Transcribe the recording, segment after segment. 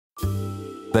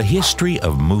The history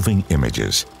of moving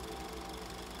images.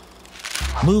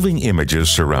 Moving images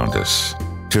surround us.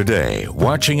 Today,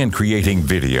 watching and creating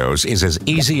videos is as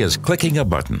easy as clicking a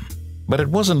button. But it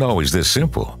wasn't always this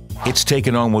simple. It's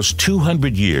taken almost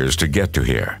 200 years to get to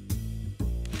here.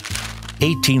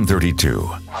 1832,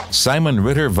 Simon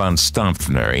Ritter von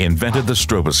Stampfner invented the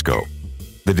stroboscope.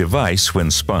 The device,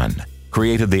 when spun,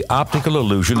 created the optical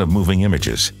illusion of moving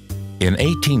images. In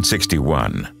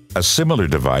 1861, a similar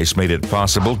device made it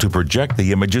possible to project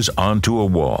the images onto a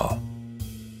wall.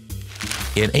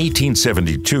 In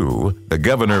 1872, the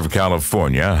governor of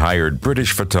California hired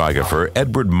British photographer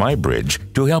Edward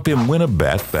Muybridge to help him win a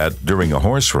bet that, during a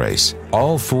horse race,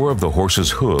 all 4 of the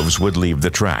horse's hooves would leave the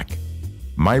track.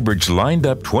 Muybridge lined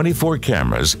up 24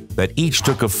 cameras that each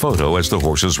took a photo as the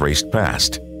horses raced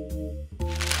past.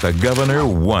 The governor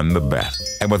won the bet,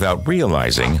 and without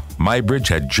realizing, Muybridge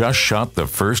had just shot the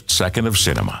first second of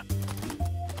cinema.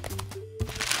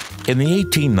 In the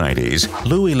 1890s,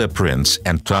 Louis Le Prince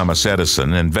and Thomas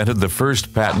Edison invented the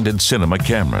first patented cinema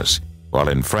cameras, while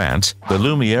in France, the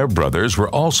Lumiere brothers were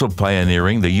also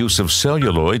pioneering the use of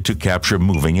celluloid to capture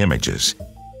moving images.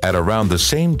 At around the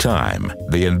same time,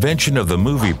 the invention of the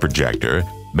movie projector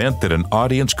meant that an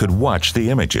audience could watch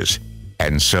the images,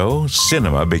 and so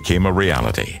cinema became a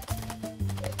reality.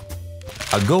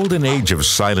 A golden age of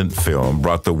silent film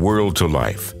brought the world to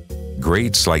life.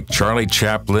 Greats like Charlie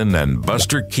Chaplin and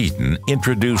Buster Keaton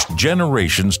introduced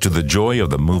generations to the joy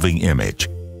of the moving image.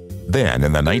 Then,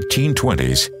 in the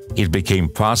 1920s, it became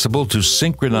possible to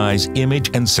synchronize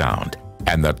image and sound,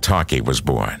 and the talkie was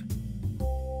born.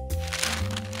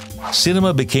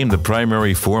 Cinema became the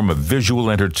primary form of visual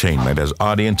entertainment as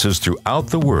audiences throughout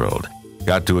the world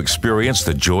got to experience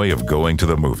the joy of going to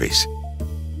the movies.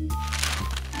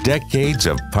 Decades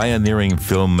of pioneering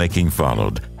filmmaking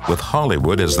followed, with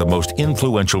Hollywood as the most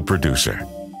influential producer.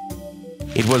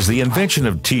 It was the invention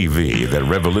of TV that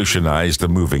revolutionized the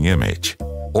moving image.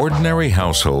 Ordinary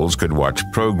households could watch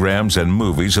programs and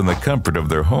movies in the comfort of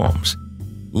their homes.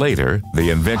 Later,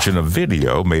 the invention of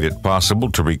video made it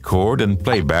possible to record and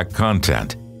play back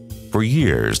content. For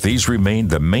years, these remained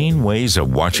the main ways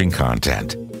of watching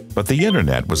content. But the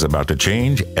internet was about to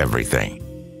change everything.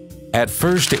 At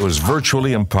first, it was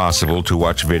virtually impossible to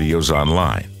watch videos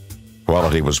online.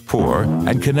 Quality was poor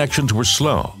and connections were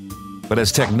slow. But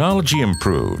as technology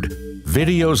improved,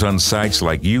 videos on sites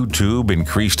like YouTube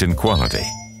increased in quality.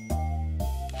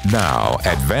 Now,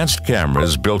 advanced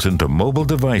cameras built into mobile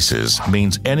devices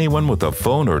means anyone with a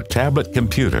phone or tablet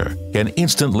computer can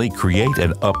instantly create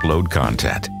and upload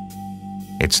content.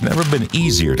 It's never been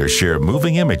easier to share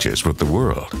moving images with the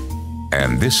world.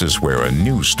 And this is where a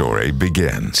new story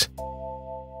begins.